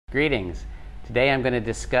Greetings. Today I'm going to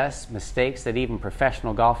discuss mistakes that even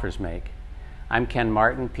professional golfers make. I'm Ken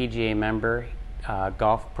Martin, PGA member,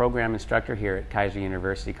 golf program instructor here at Keiser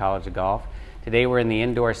University College of Golf. Today we're in the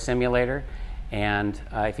indoor simulator, and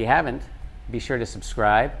if you haven't, be sure to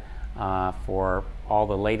subscribe for all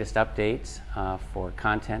the latest updates for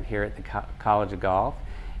content here at the College of Golf.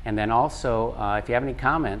 And then also, if you have any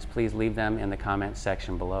comments, please leave them in the comments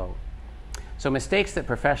section below. So mistakes that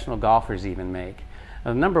professional golfers even make.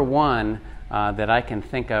 Number one that I can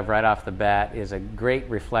think of right off the bat is a great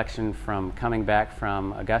reflection from coming back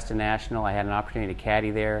from Augusta National. I had an opportunity to caddy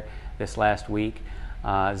there this last week.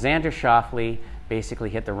 Xander Schauffele basically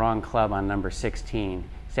hit the wrong club on number 16.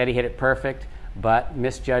 Said he hit it perfect, but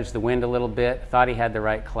misjudged the wind a little bit, thought he had the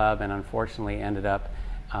right club, and unfortunately ended up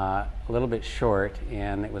a little bit short,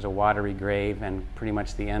 and it was a watery grave and pretty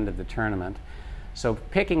much the end of the tournament. So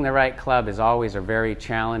picking the right club is always a very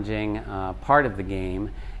challenging part of the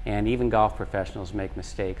game, and even golf professionals make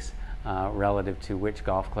mistakes relative to which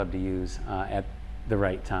golf club to use at the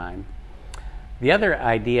right time. The other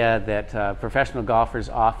idea that professional golfers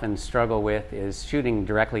often struggle with is shooting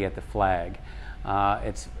directly at the flag.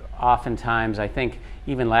 It's oftentimes, I think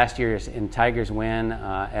even last year in Tiger's win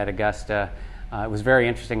at Augusta, it was very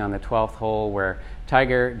interesting on the 12th hole where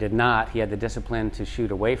Tiger did not. He had the discipline to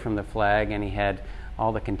shoot away from the flag, and he had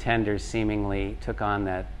all the contenders seemingly took on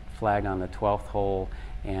that flag on the 12th hole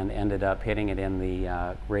and ended up hitting it in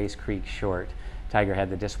the Rays Creek short. Tiger had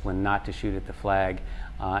the discipline not to shoot at the flag,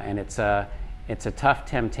 and it's a tough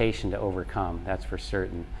temptation to overcome, that's for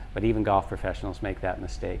certain. But even golf professionals make that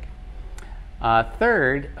mistake.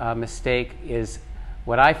 Third mistake is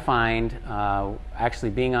what I find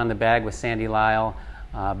actually being on the bag with Sandy Lyle,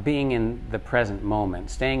 being in the present moment.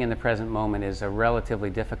 Staying in the present moment is a relatively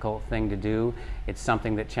difficult thing to do. It's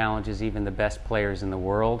something that challenges even the best players in the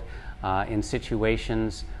world in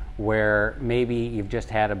situations where maybe you've just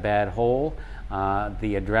had a bad hole.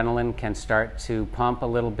 The adrenaline can start to pump a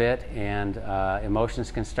little bit, and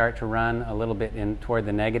emotions can start to run a little bit toward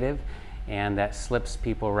the negative, and that slips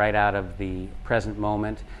people right out of the present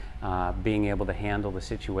moment, being able to handle the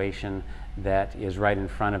situation that is right in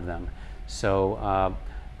front of them. So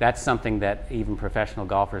that's something that even professional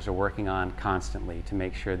golfers are working on constantly to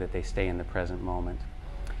make sure that they stay in the present moment.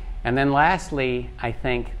 And then lastly, I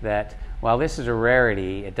think that while this is a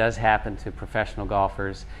rarity, it does happen to professional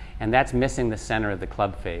golfers, and that's missing the center of the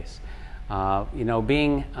club face. You know,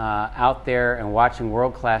 being out there and watching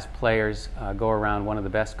world-class players go around one of the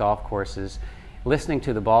best golf courses, listening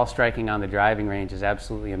to the ball striking on the driving range is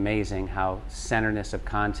absolutely amazing how centerness of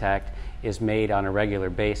contact is made on a regular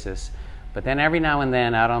basis. But then every now and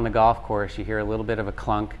then out on the golf course you hear a little bit of a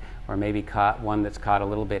clunk, or maybe one that's caught a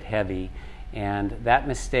little bit heavy, and that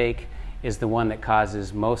mistake is the one that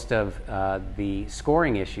causes most of the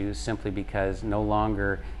scoring issues, simply because no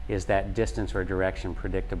longer is that distance or direction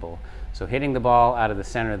predictable. So hitting the ball out of the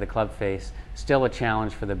center of the club face, still a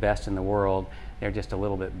challenge for the best in the world. They're just a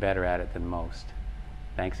little bit better at it than most.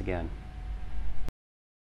 Thanks again.